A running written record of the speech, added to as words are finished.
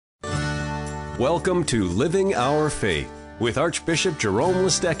Welcome to Living Our Faith with Archbishop Jerome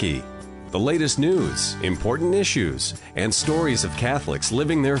Listecki. The latest news, important issues, and stories of Catholics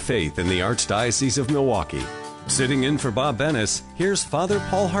living their faith in the Archdiocese of Milwaukee. Sitting in for Bob Bennis, here's Father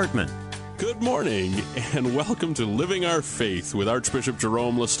Paul Hartman. Good morning, and welcome to Living Our Faith with Archbishop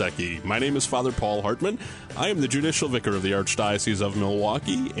Jerome Listecki. My name is Father Paul Hartman. I am the Judicial Vicar of the Archdiocese of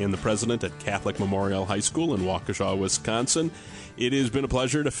Milwaukee and the President at Catholic Memorial High School in Waukesha, Wisconsin. It has been a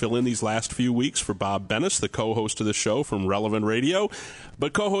pleasure to fill in these last few weeks for Bob Bennis, the co-host of the show from Relevant Radio,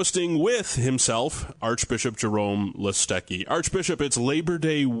 but co-hosting with himself, Archbishop Jerome Listecki. Archbishop, it's Labor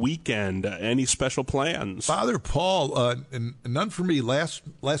Day weekend. Any special plans? Father Paul, none for me. Last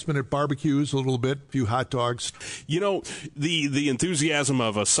minute barbecues, a little bit, a few hot dogs. You know, the enthusiasm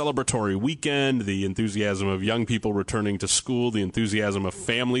of a celebratory weekend, the enthusiasm of young people returning to school, the enthusiasm of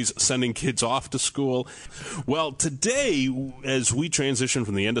families sending kids off to school. Well, today, as we transition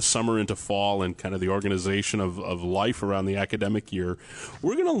from the end of summer into fall and kind of the organization of life around the academic year,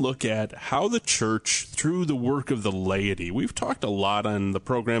 we're going to look at how the church, through the work of the laity, we've talked a lot on the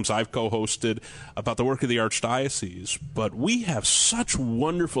programs I've co-hosted about the work of the Archdiocese, but we have such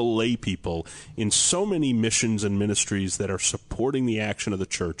wonderful lay people in so many missions and ministries that are supporting the action of the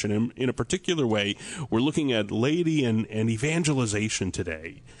church. And in a particular way, we're looking at laity and evangelization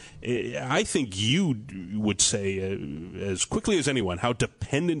today. I think you would say, as quickly as anyone, how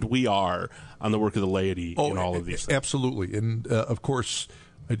dependent we are on the work of the laity in all of these things. Absolutely. And, of course,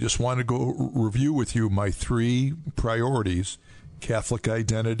 I just want to go review with you my three priorities: Catholic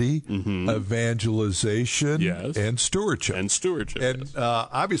identity, evangelization, and stewardship. And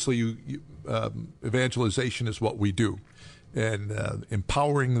obviously, evangelization is what we do. And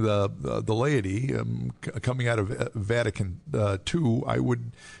empowering the laity, coming out of Vatican II, I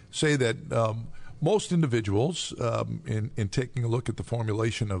would say that most individuals, in taking a look at the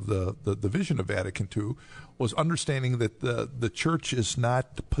formulation of the vision of Vatican II, was understanding that the church is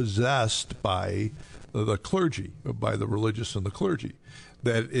not possessed by the clergy, by the religious and the clergy,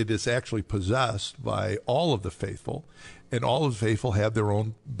 that it is actually possessed by all of the faithful, and all of the faithful have their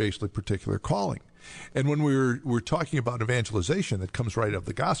own basically particular calling. And when we're talking about evangelization, that comes right out of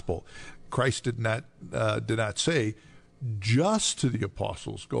the gospel. Christ did not say just to the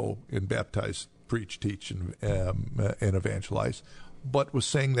apostles go and baptize, preach, teach, and evangelize, but was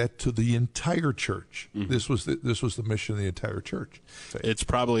saying that to the entire church. This was the mission of the entire church. It's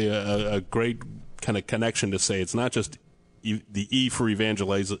probably a great kind of connection to say it's not just the E for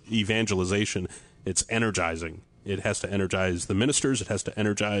evangelization, it's energizing. It has to energize the ministers. It has to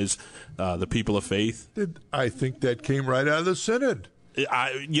energize the people of faith. I think that came right out of the Synod.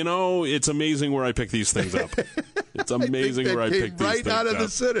 It's amazing where I pick these things up. It's amazing where I pick these things up. Right out of the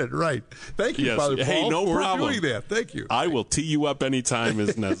Synod, right. Thank you, Father Paul, for doing that. Thank you. I will tee you up anytime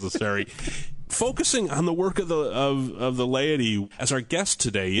as necessary. Focusing on the work of the laity, as our guest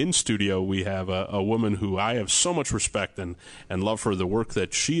today in studio, we have a woman who I have so much respect and love for the work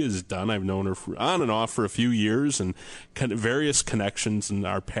that she has done. I've known her on and off for a few years, and kind of various connections, and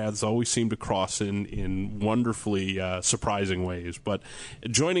our paths always seem to cross in wonderfully surprising ways. But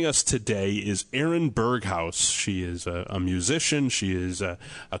joining us today is Erin Berghouse. She is a musician. She is a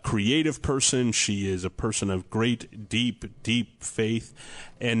creative person. She is a person of great, deep faith,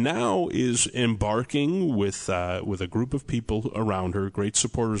 and now is embarking with a group of people around her, great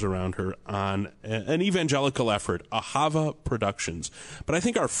supporters around her, on an evangelical effort, AHAVA Productions. But I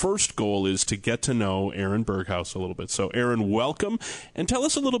think our first goal is to get to know Erin Berghouse a little bit. So, Erin, welcome, and tell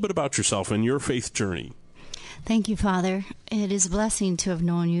us a little bit about yourself and your faith journey. Thank you, Father. It is a blessing to have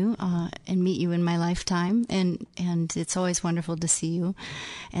known you and meet you in my lifetime, and it's always wonderful to see you.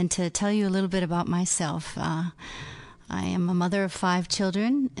 And to tell you a little bit about myself, I am a mother of 5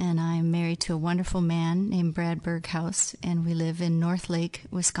 children, and I'm married to a wonderful man named Brad Berghouse, and we live in North Lake,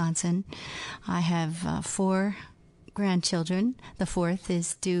 Wisconsin. I have 4 grandchildren. The 4th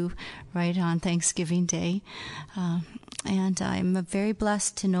is due right on Thanksgiving Day. And I'm very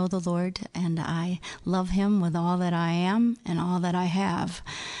blessed to know the Lord, and I love Him with all that I am and all that I have.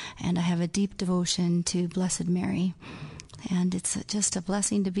 And I have a deep devotion to Blessed Mary. And it's just a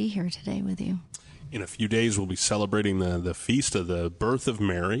blessing to be here today with you. In a few days, we'll be celebrating the feast of the birth of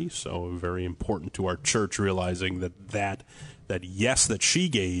Mary, so very important to our church, realizing that yes, that she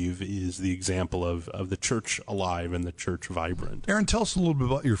gave is the example of the church alive and the church vibrant. Erin, tell us a little bit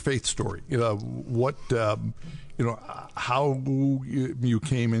about your faith story. How you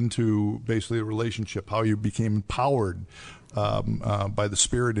came into basically a relationship, how you became empowered by the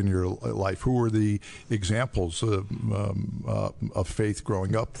Spirit in your life. Who were the examples of faith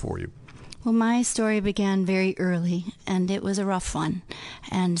growing up for you? Well, my story began very early, and it was a rough one.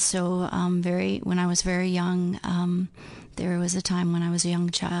 And so when I was very young, there was a time when I was a young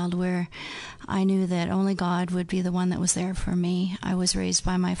child where I knew that only God would be the one that was there for me. I was raised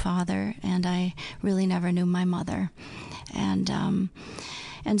by my father, and I really never knew my mother. And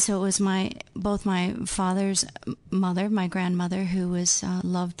so it was both my father's mother, my grandmother, who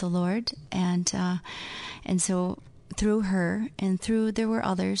loved the Lord, and so through her and there were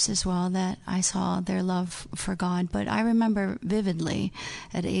others as well that I saw their love for God. But I remember vividly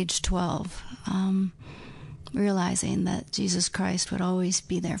at age 12 realizing that Jesus Christ would always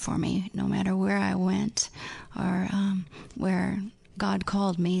be there for me, no matter where I went or where God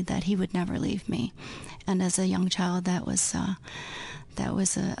called me, that he would never leave me. And as a young child, that was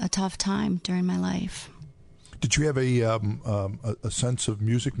a tough time during my life. Did you have a sense of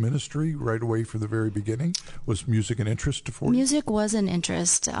music ministry right away from the very beginning? Was music an interest for you? Music was an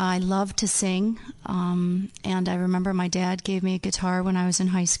interest. I loved to sing, and I remember my dad gave me a guitar when I was in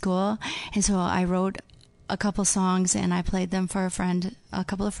high school, and so I wrote a couple songs and I played them for a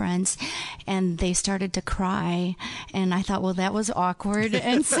couple of friends, and they started to cry, and I thought, well, that was awkward,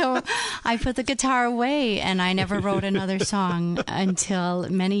 and so I put the guitar away, and I never wrote another song until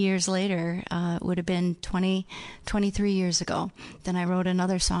many years later. It would have been 23 years ago. Then I wrote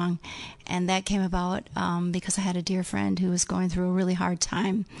another song, and that came about because I had a dear friend who was going through a really hard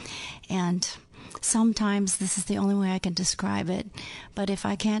time, and sometimes this is the only way I can describe it, but if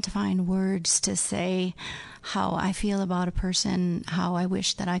I can't find words to say how I feel about a person, how I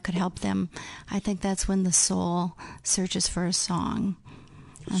wish that I could help them, I think that's when the soul searches for a song.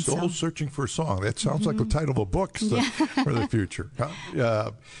 Soul searching for a song. That sounds like the title of a book for the future.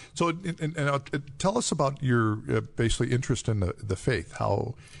 So tell us about your basically interest in the faith.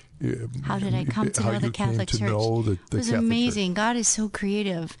 How did I come to know the Catholic Church? It was amazing. God is so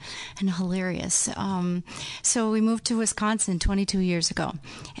creative and hilarious. So we moved to Wisconsin 22 years ago,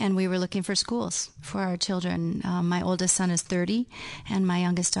 and we were looking for schools for our children. My oldest son is 30, and my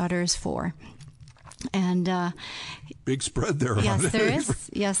youngest daughter is 4. And big spread there. Yes, there is.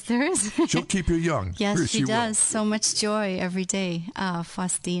 Yes, there is. She'll keep you young. Yes, she does. So much joy every day.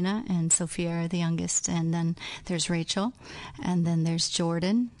 Faustina and Sophia are the youngest, and then there's Rachel, and then there's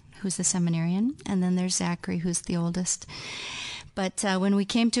Jordan, who's the seminarian, and then there's Zachary, who's the oldest. But when we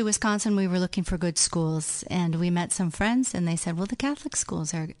came to Wisconsin, we were looking for good schools, and we met some friends, and they said, well, the Catholic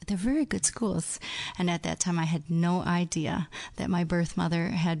schools they're very good schools. And at that time, I had no idea that my birth mother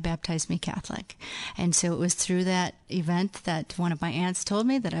had baptized me Catholic. And so it was through that event that one of my aunts told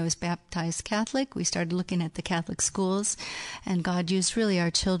me that I was baptized Catholic. We started looking at the Catholic schools, and God used really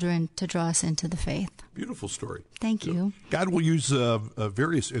our children to draw us into the faith. Beautiful story. Thank you. God will use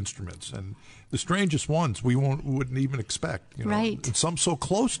various instruments, and the strangest ones we wouldn't even expect. Right. And some so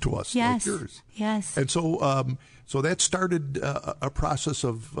close to us, yes. like yours. Yes. And so that started a process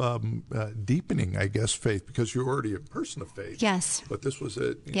of deepening, I guess, faith, because you're already a person of faith. Yes. But this was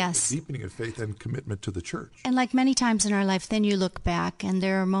a deepening of faith and commitment to the church. And like many times in our life, then you look back, and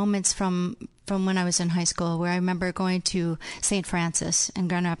there are moments from when I was in high school where I remember going to St. Francis in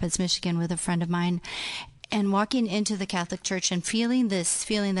Grand Rapids, Michigan with a friend of mine, and walking into the Catholic Church and feeling this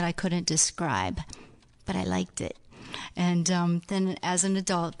feeling that I couldn't describe, but I liked it. And then as an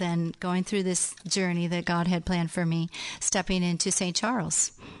adult, then going through this journey that God had planned for me, stepping into St.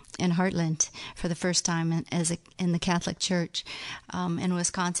 Charles in Heartland for the first time in the Catholic Church in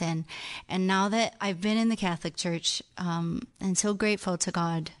Wisconsin. And now that I've been in the Catholic Church, and so grateful to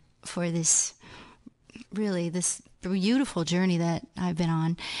God for this beautiful journey that I've been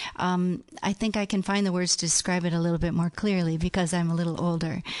on. I think I can find the words to describe it a little bit more clearly because I'm a little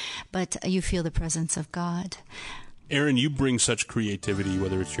older, but you feel the presence of God. Erin, you bring such creativity,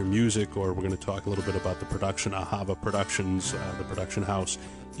 whether it's your music or we're going to talk a little bit about the production, AHAVA Productions, the production house,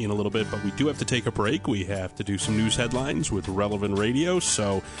 in a little bit. But we do have to take a break. We have to do some news headlines with Relevant Radio.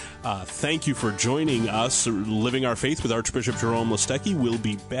 So thank you for joining us, Living Our Faith with Archbishop Jerome Listecki. We'll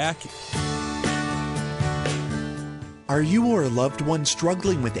be back. Are you or a loved one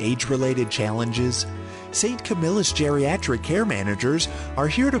struggling with age-related challenges? St. Camillus Geriatric Care Managers are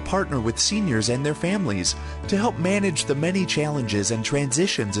here to partner with seniors and their families to help manage the many challenges and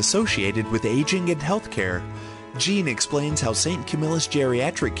transitions associated with aging and healthcare. Jean explains how St. Camillus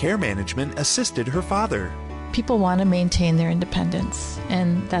Geriatric Care Management assisted her father. People want to maintain their independence,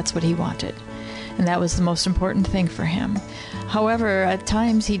 and that's what he wanted. And that was the most important thing for him. However, at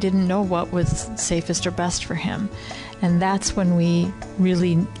times he didn't know what was safest or best for him. And that's when we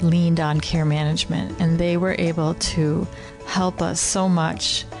really leaned on care management, and they were able to help us so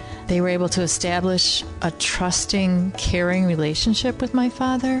much. They were able to establish a trusting, caring relationship with my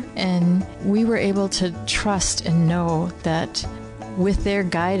father, and we were able to trust and know that with their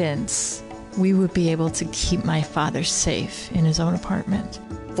guidance, we would be able to keep my father safe in his own apartment.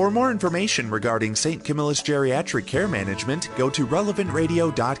 For more information regarding St. Camillus Geriatric Care Management, go to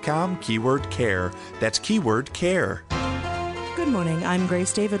relevantradio.com, keyword care. That's keyword care. Good morning. I'm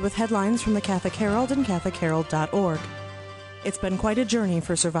Grace David with headlines from the Catholic Herald and CatholicHerald.org. It's been quite a journey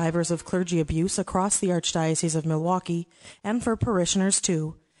for survivors of clergy abuse across the Archdiocese of Milwaukee, and for parishioners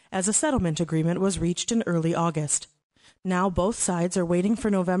too, as a settlement agreement was reached in early August. Now both sides are waiting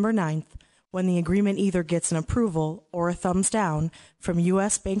for November 9th, when the agreement either gets an approval or a thumbs down from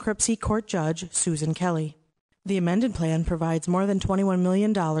U.S. Bankruptcy Court Judge Susan Kelly. The amended plan provides more than $21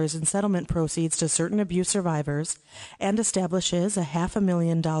 million in settlement proceeds to certain abuse survivors and establishes a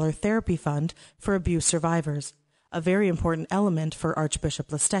 $500,000 therapy fund for abuse survivors, a very important element for Archbishop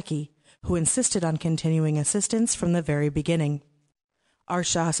Listecki, who insisted on continuing assistance from the very beginning.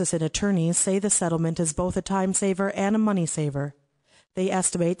 Archdiocesan attorneys say the settlement is both a time saver and a money saver. They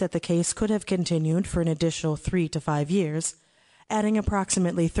estimate that the case could have continued for an additional 3 to 5 years, adding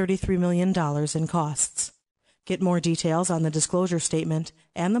approximately $33 million in costs. Get more details on the disclosure statement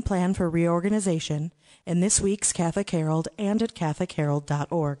and the plan for reorganization in this week's Catholic Herald and at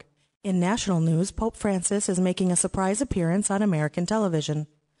CatholicHerald.org. In national news, Pope Francis is making a surprise appearance on American television.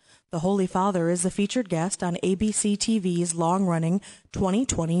 The Holy Father is the featured guest on ABC TV's long-running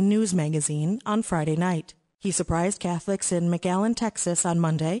 2020 news magazine on Friday night. He surprised Catholics in McAllen, Texas on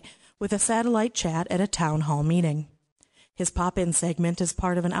Monday with a satellite chat at a town hall meeting. His pop-in segment is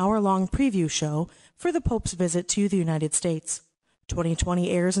part of an hour-long preview show for the Pope's visit to the United States.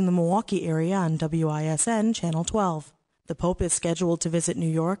 2020 airs in the Milwaukee area on WISN Channel 12. The Pope is scheduled to visit New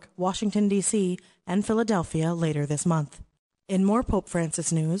York, Washington, D.C., and Philadelphia later this month. In more Pope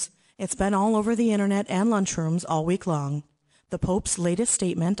Francis news, it's been all over the internet and lunchrooms all week long. The Pope's latest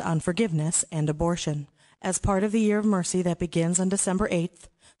statement on forgiveness and abortion. As part of the Year of Mercy that begins on December 8th,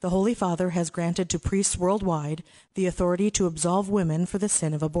 the Holy Father has granted to priests worldwide the authority to absolve women for the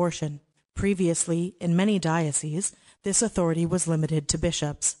sin of abortion. Previously, in many dioceses, this authority was limited to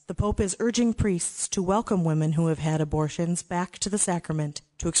bishops. The Pope is urging priests to welcome women who have had abortions back to the sacrament,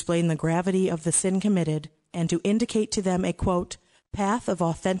 to explain the gravity of the sin committed, and to indicate to them a, quote, path of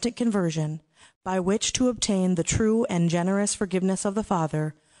authentic conversion by which to obtain the true and generous forgiveness of the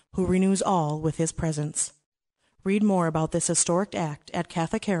Father, who renews all with his presence. Read more about this historic act at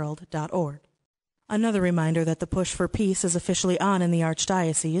CatholicHerald.org. Another reminder that the push for peace is officially on in the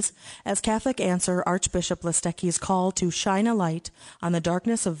Archdiocese, as Catholic answer Archbishop Listecki's call to shine a light on the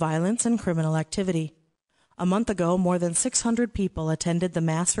darkness of violence and criminal activity. A month ago, more than 600 people attended the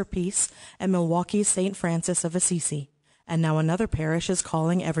Mass for Peace at Milwaukee's St. Francis of Assisi, and now another parish is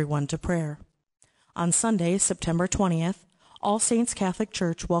calling everyone to prayer. On Sunday, September 20th, All Saints Catholic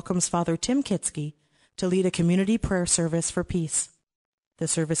Church welcomes Father Tim Kitsky to lead a community prayer service for peace. The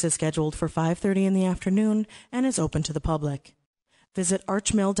service is scheduled for 5:30 in the afternoon and is open to the public. Visit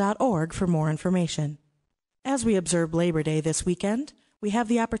archmill.org for more information. As we observe Labor Day this weekend, we have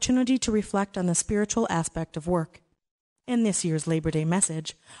the opportunity to reflect on the spiritual aspect of work. In this year's Labor Day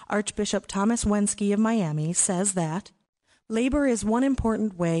message, Archbishop Thomas Wensky of Miami says that labor is one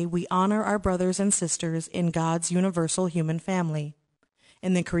important way we honor our brothers and sisters in God's universal human family.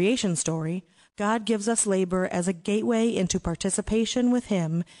 In the creation story, God gives us labor as a gateway into participation with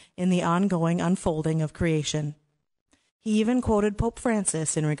Him in the ongoing unfolding of creation. He even quoted Pope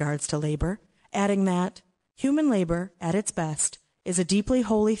Francis in regards to labor, adding that human labor, at its best, is a deeply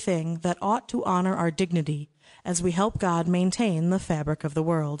holy thing that ought to honor our dignity as we help God maintain the fabric of the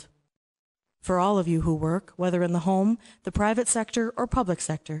world. For all of you who work, whether in the home, the private sector, or public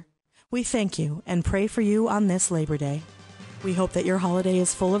sector, we thank you and pray for you on this Labor Day. We hope that your holiday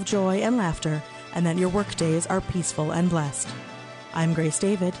is full of joy and laughter, and that your work days are peaceful and blessed. I'm Grace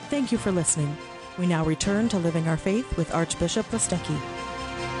David. Thank you for listening. We now return to Living Our Faith with Archbishop Listecki.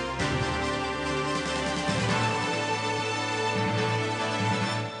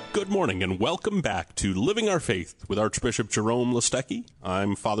 Good morning and welcome back to Living Our Faith with Archbishop Jerome Listecki.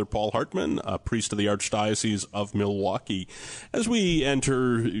 I'm Father Paul Hartman, a priest of the Archdiocese of Milwaukee. As we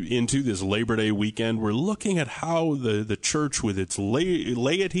enter into this Labor Day weekend, we're looking at how the church with its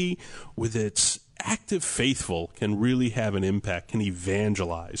laity, with its active faithful, can really have an impact, can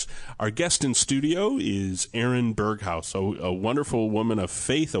evangelize. Our guest in studio is Erin Berghouse, a wonderful woman of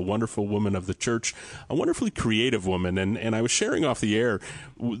faith, a wonderful woman of the church, a wonderfully creative woman. And I was sharing off the air,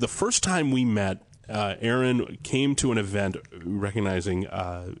 the first time we met, Erin came to an event recognizing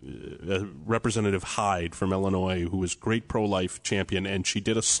Representative Hyde from Illinois, who was a great pro-life champion, and she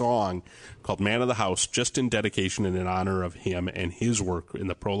did a song called Man of the House just in dedication and in honor of him and his work in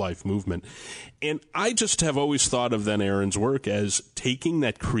the pro-life movement. And I just have always thought of then Erin's work as taking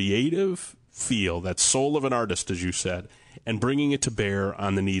that creative feel, that soul of an artist, as you said, and bringing it to bear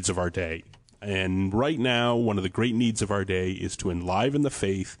on the needs of our day. And right now, one of the great needs of our day is to enliven the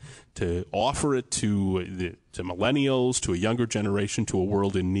faith, to offer it to millennials, to a younger generation, to a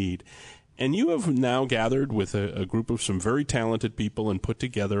world in need. And you have now gathered with a group of some very talented people and put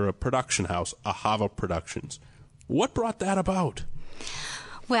together a production house, AHAVA Productions. What brought that about?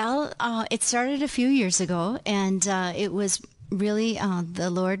 Well, it started a few years ago, and it was really the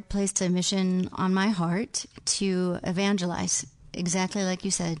Lord placed a mission on my heart to evangelize. Exactly like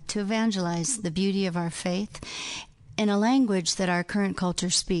you said, to evangelize the beauty of our faith in a language that our current culture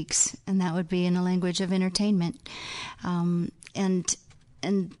speaks, and that would be in a language of entertainment. And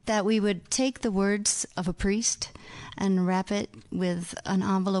that we would take the words of a priest and wrap it with an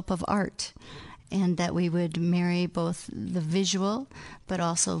envelope of art, and that we would marry both the visual but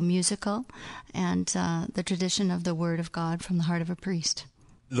also musical and the tradition of the Word of God from the heart of a priest.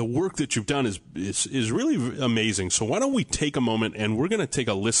 The work that you've done is really amazing. So why don't we take a moment and we're going to take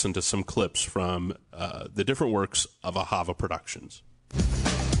a listen to some clips from the different works of AHAVA Productions.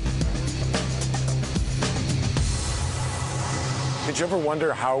 Did you ever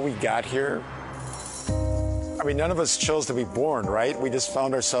wonder how we got here? I mean, none of us chose to be born, right? We just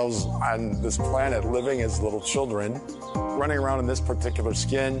found ourselves on this planet living as little children, running around in this particular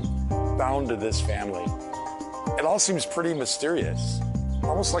skin, bound to this family. It all seems pretty mysterious.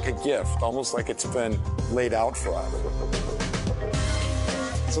 Almost like a gift, almost like it's been laid out for us.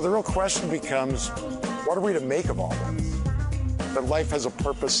 So the real question becomes, what are we to make of all this? That life has a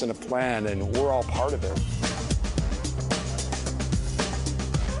purpose and a plan, and we're all part of it.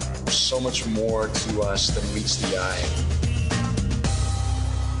 There's so much more to us than meets the eye.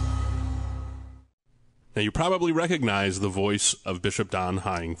 Now, you probably recognize the voice of Bishop Don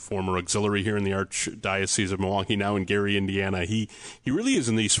Hein, former auxiliary here in the Archdiocese of Milwaukee, now in Gary, Indiana. He really is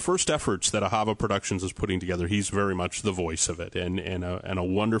in these first efforts that AHAVA Productions is putting together. He's very much the voice of it, and a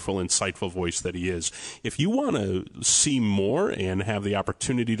wonderful, insightful voice that he is. If you want to see more and have the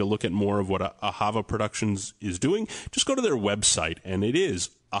opportunity to look at more of what AHAVA Productions is doing, just go to their website, and it is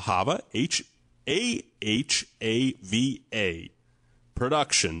AHAVA, AHAVA.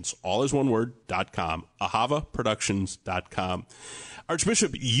 Productions, all is one word, .com, AHAVAproductions.com.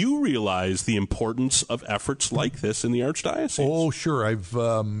 Archbishop, you realize the importance of efforts like this in the Archdiocese. Oh, sure. I've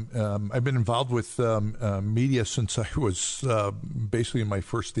been involved with media since I was basically in my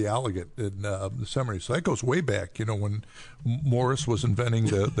first theologate in the seminary. So that goes way back, when Morris was inventing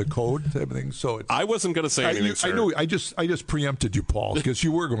the code and everything. So I wasn't going to say anything, sir. I know. I just preempted you, Paul, because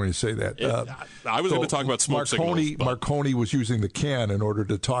you were going to say that. I was going to talk about smoke signals. Marconi was using the can in order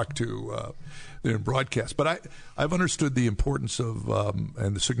to talk to the broadcast. But I've understood the importance of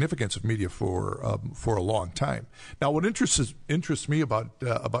and the significance of media for a long time. Now, what interests me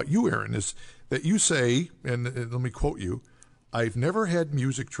about you, Erin, is that you say, and let me quote you, "I've never had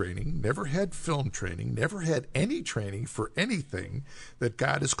music training, never had film training, never had any training for anything that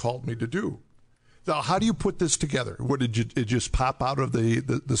God has called me to do." Now, how do you put this together? It just pop out of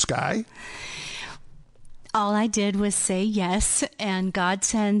the sky? All I did was say yes, and God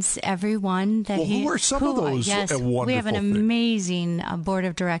sends everyone that who are some of those wonderful we have an things? Amazing board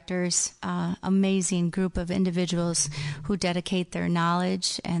of directors, amazing group of individuals who dedicate their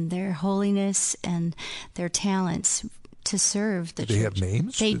knowledge and their holiness and their talents to serve the church. Do they have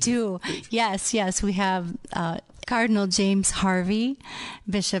names? They do. Yes. We have Cardinal James Harvey,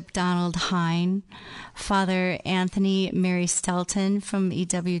 Bishop Donald Hein, Father Anthony Mary Stelton from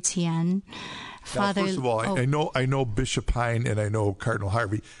EWTN. Now, first of all, I know Bishop Hein and I know Cardinal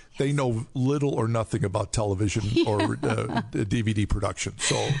Harvey. They know little or nothing about television or DVD production.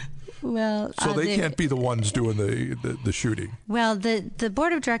 So they can't be the ones doing the shooting. Well, the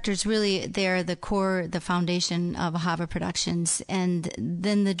board of directors really, they're the core, the foundation of AHAVA Productions, and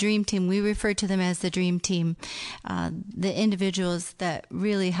then the dream team. We refer to them as the dream team, the individuals that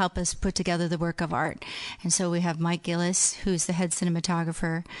really help us put together the work of art. And so we have Mike Gillis, who's the head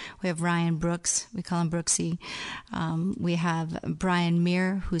cinematographer. We have Ryan Brooks, we call him Brooksy. We have Brian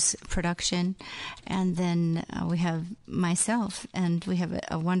Meir, who's production, and then we have myself, and we have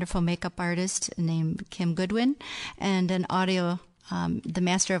a wonderful makeup artist named Kim Goodwin, and an audio the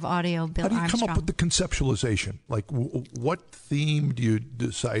master of audio, Bill Armstrong. How do you come up with the conceptualization? Like, what theme do you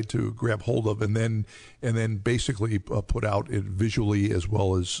decide to grab hold of, and then basically put out it visually as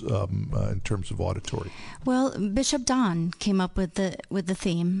well as in terms of auditory? Well, Bishop Don came up with the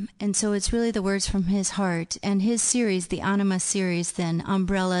theme, and so it's really the words from his heart. And his series, the Anima series, then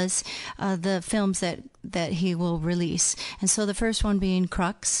umbrellas the films that he will release. And so the first one being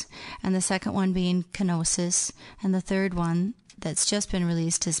Crux, and the second one being Kenosis, and the third one that's just been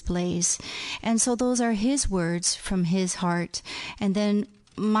released is Blaze. And so those are his words from his heart. And then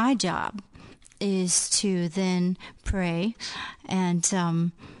my job is to then pray and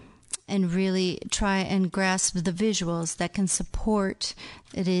really try and grasp the visuals that can support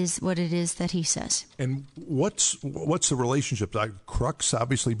what it is that he says. And what's the relationship? Like Crux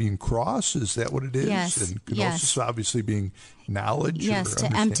obviously being cross, is that what it is? Yes. And Kenosis obviously being knowledge. Yes,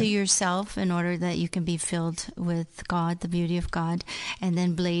 to empty yourself in order that you can be filled with God, the beauty of God. And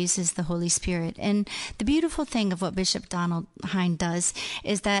then Blaze is the Holy Spirit. And the beautiful thing of what Bishop Donald Hine does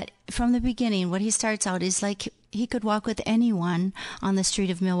is that from the beginning, what he starts out is like he could walk with anyone on the street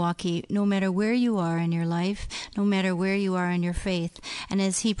of Milwaukee, no matter where you are in your life, no matter where you are in your faith. And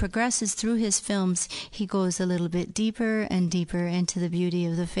as he progresses through his films, he goes a little bit deeper and deeper into the beauty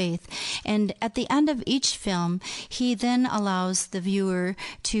of the faith. And at the end of each film, he then allows the viewer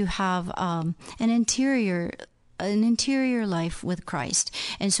to have an interior life with Christ.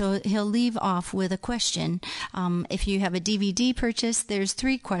 And so he'll leave off with a question. If you have a DVD purchase, there's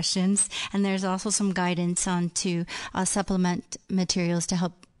 3 questions, and there's also some guidance on to supplement materials to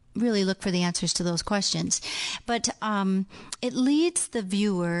help really look for the answers to those questions. But it leads the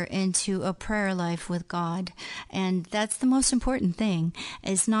viewer into a prayer life with God. And that's the most important thing,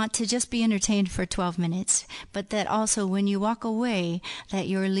 is not to just be entertained for 12 minutes, but that also when you walk away, that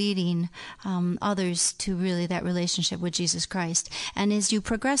you're leading others to really that relationship with Jesus Christ. And as you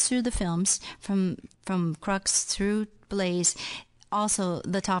progress through the films, from Crux through Blaze, also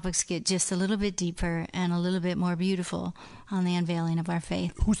the topics get just a little bit deeper and a little bit more beautiful on the unveiling of our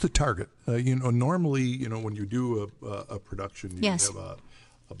faith. Who's the target? Normally, when you do a production, you have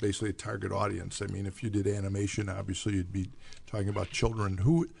basically a target audience. I mean, if you did animation, obviously you'd be talking about children.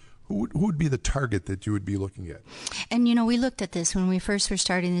 Who would be the target that you would be looking at? And, we looked at this when we first were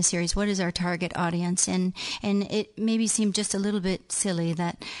starting the series. What is our target audience? And it maybe seemed just a little bit silly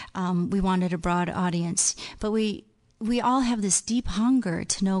that we wanted a broad audience. But we all have this deep hunger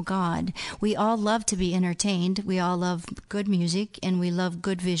to know God. We all love to be entertained. We all love good music, and we love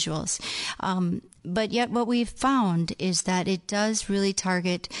good visuals. But yet what we've found is that it does really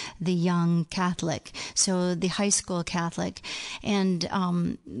target the young Catholic, so the high school Catholic. And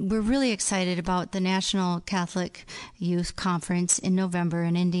we're really excited about the National Catholic Youth Conference in November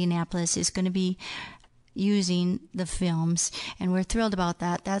in Indianapolis. Is going to be using the films, and we're thrilled about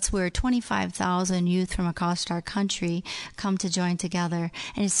that. That's where 25,000 youth from across our country come to join together,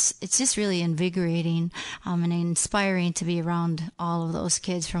 and it's just really invigorating and inspiring to be around all of those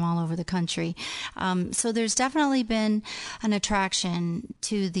kids from all over the country. So there's definitely been an attraction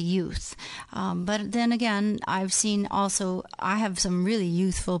to the youth, but then again, I've seen also, I have some really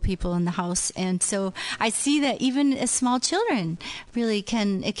youthful people in the house, and so I see that even as small children really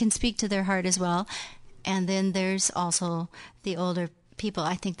can speak to their heart as well. And then there's also the older people.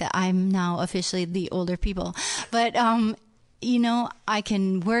 I think that I'm now officially the older people. But, I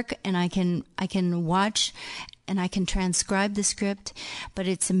can work and I can watch and I can transcribe the script. But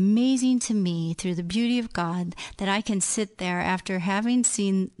it's amazing to me, through the beauty of God, that I can sit there after having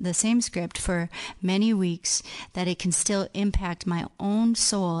seen the same script for many weeks, that it can still impact my own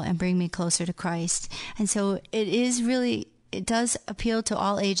soul and bring me closer to Christ. And so it does appeal to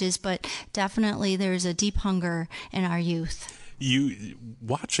all ages, but definitely there's a deep hunger in our youth. You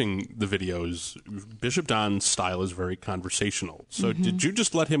watching the videos, Bishop Don's style is very conversational. So did you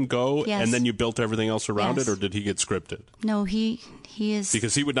just let him go and then you built everything else around it, or did he get scripted? No, he is,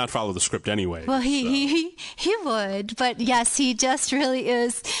 because he would not follow the script anyway. Well, he would, but yes, he just really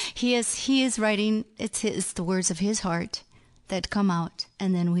is. He is writing. It's the words of his heart that come out,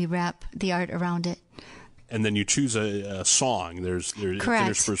 and then we wrap the art around it. And then you choose a song. There's correct.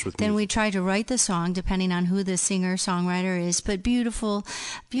 Interspersed with then music. We try to write the song depending on who the singer-songwriter is. But beautiful,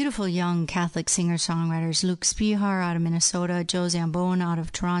 beautiful young Catholic singer-songwriters. Luke Spihar out of Minnesota, Joe Zambone out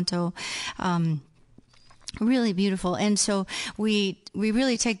of Toronto. Really beautiful. And so we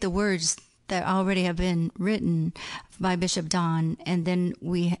really take the words that already have been written by Bishop Don, and then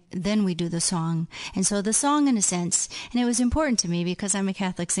we do the song. And so the song, in a sense, and it was important to me because I'm a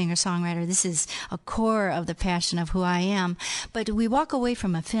Catholic singer-songwriter. This is a core of the passion of who I am. But we walk away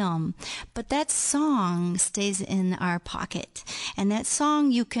from a film, but that song stays in our pocket. And that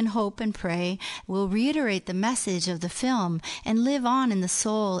song, you can hope and pray, will reiterate the message of the film and live on in the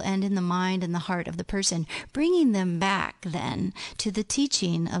soul and in the mind and the heart of the person, bringing them back then to the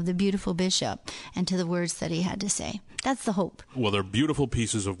teaching of the beautiful bishop and to the words that he had to say. That's the hope. Well, they're beautiful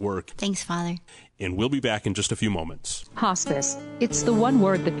pieces of work. Thanks, Father. And we'll be back in just a few moments. Hospice. It's the one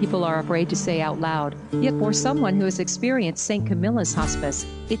word that people are afraid to say out loud. Yet for someone who has experienced St. Camilla's Hospice,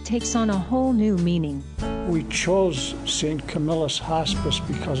 it takes on a whole new meaning. We chose St. Camilla's Hospice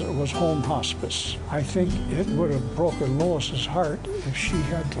because it was home hospice. I think it would have broken Lois's heart if she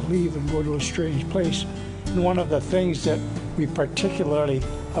had to leave and go to a strange place. And one of the things that we particularly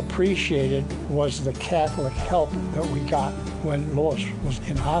appreciated was the Catholic help that we got when Lois was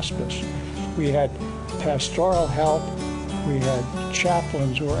in hospice. We had pastoral help. We had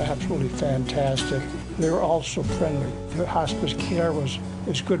chaplains who were absolutely fantastic. They were also friendly. The hospice care was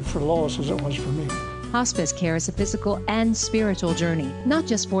as good for Lois as it was for me. Hospice care is a physical and spiritual journey, not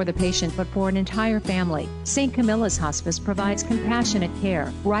just for the patient, but for an entire family. St. Camilla's Hospice provides compassionate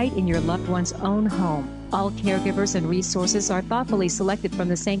care right in your loved one's own home. All caregivers and resources are thoughtfully selected from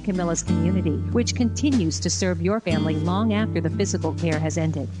the St. Camilla's community, which continues to serve your family long after the physical care has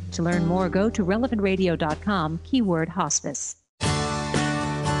ended. To learn more, go to relevantradio.com, keyword hospice.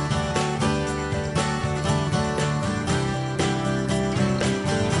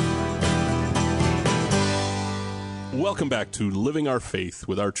 Welcome back to Living Our Faith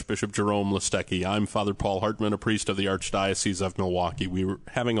with Archbishop Jerome Listecki. I'm Father Paul Hartman, a priest of the Archdiocese of Milwaukee. We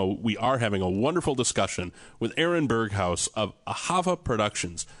are having a wonderful discussion with Erin Berghouse of AHAVA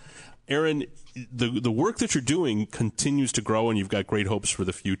Productions. Erin, the work that you're doing continues to grow, and you've got great hopes for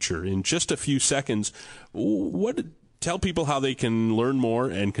the future. In just a few seconds, tell people how they can learn more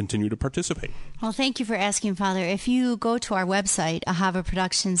and continue to participate. Well, thank you for asking, Father. If you go to our website,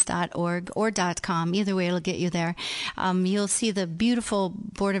 ahavaproductions.org or .com, either way it'll get you there, you'll see the beautiful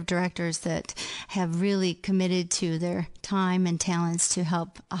board of directors that have really committed to their time and talents to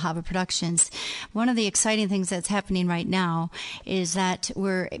help AHAVA Productions. One of the exciting things that's happening right now is that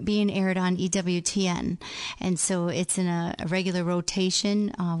we're being aired on EWTN, and so it's in a regular rotation,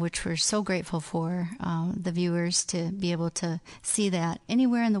 which we're so grateful for the viewers to be able to see that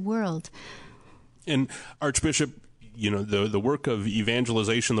anywhere in the world. And Archbishop, the work of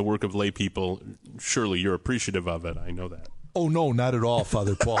evangelization, the work of lay people, surely you're appreciative of it. I know that. Oh, no, not at all,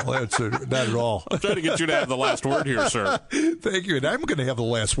 Father Paul. Not at all. I'm trying to get you to have the last word here, sir. Thank you. And I'm going to have the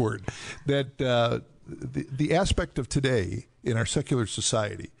last word. That the aspect of today in our secular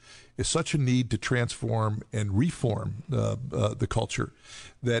society is such a need to transform and reform the culture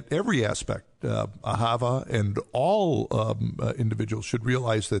that every aspect, AHAVA and all individuals should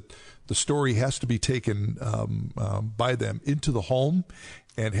realize that the story has to be taken by them into the home,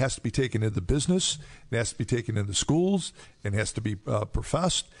 and has to be taken into business, it has to be taken into schools, and has to be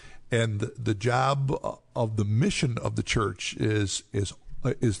professed. And the job of the mission of the church is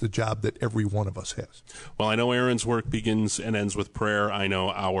the job that every one of us has. Well, I know Erin's work begins and ends with prayer. I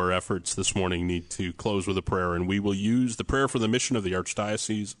know our efforts this morning need to close with a prayer, and we will use the prayer for the mission of the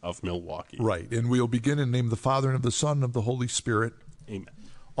Archdiocese of Milwaukee. Right, and we'll begin in the name of the Father, and of the Son, and of the Holy Spirit. Amen.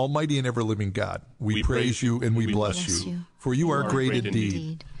 Almighty and ever-living God, we praise you and we bless you, for you are great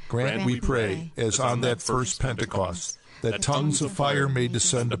indeed. Grant, we pray, as on that first Pentecost, that tongues of fire may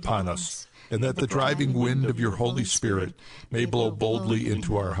descend upon us, and that the driving wind of your Holy Spirit may blow boldly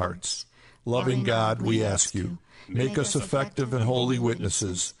into our hearts. Loving God, we ask you, make us effective and holy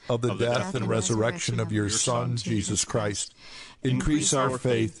witnesses of the death and resurrection of your Son, Jesus Christ. Increase our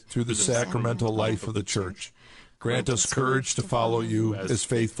faith through the sacramental life of the Church. Grant us courage to follow you as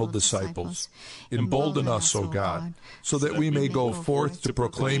faithful disciples. Embolden us, O God, so that we may go forth to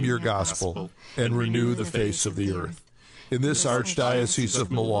proclaim your gospel and renew the face of the earth. In this Archdiocese of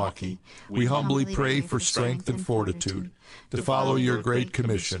Milwaukee, we humbly pray for strength and fortitude to follow your great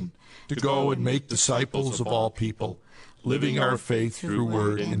commission, to go and make disciples of all people, living our faith through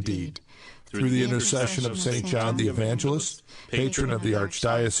word and deed. Through the intercession of St. John the Evangelist, patron of the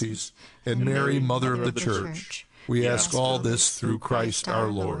Archdiocese, and Mary, Mother of the Church, we ask all this through Christ our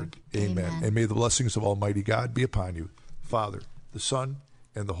Lord. Amen. And may the blessings of Almighty God be upon you, Father, the Son,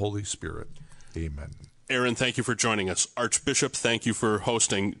 and the Holy Spirit. Amen. Erin, thank you for joining us. Archbishop, thank you for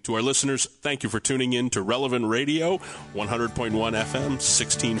hosting. To our listeners, thank you for tuning in to Relevant Radio, 100.1 FM,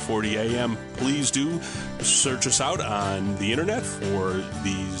 1640 AM. Please do search us out on the internet for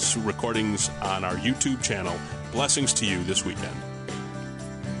these recordings on our YouTube channel, Blessings to you this weekend.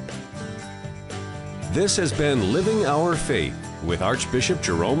 This has been Living Our Faith with Archbishop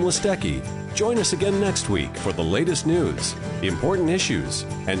Jerome Listecki. Join us again next week for the latest news, important issues,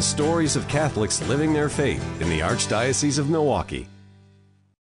 and stories of Catholics living their faith in the Archdiocese of Milwaukee.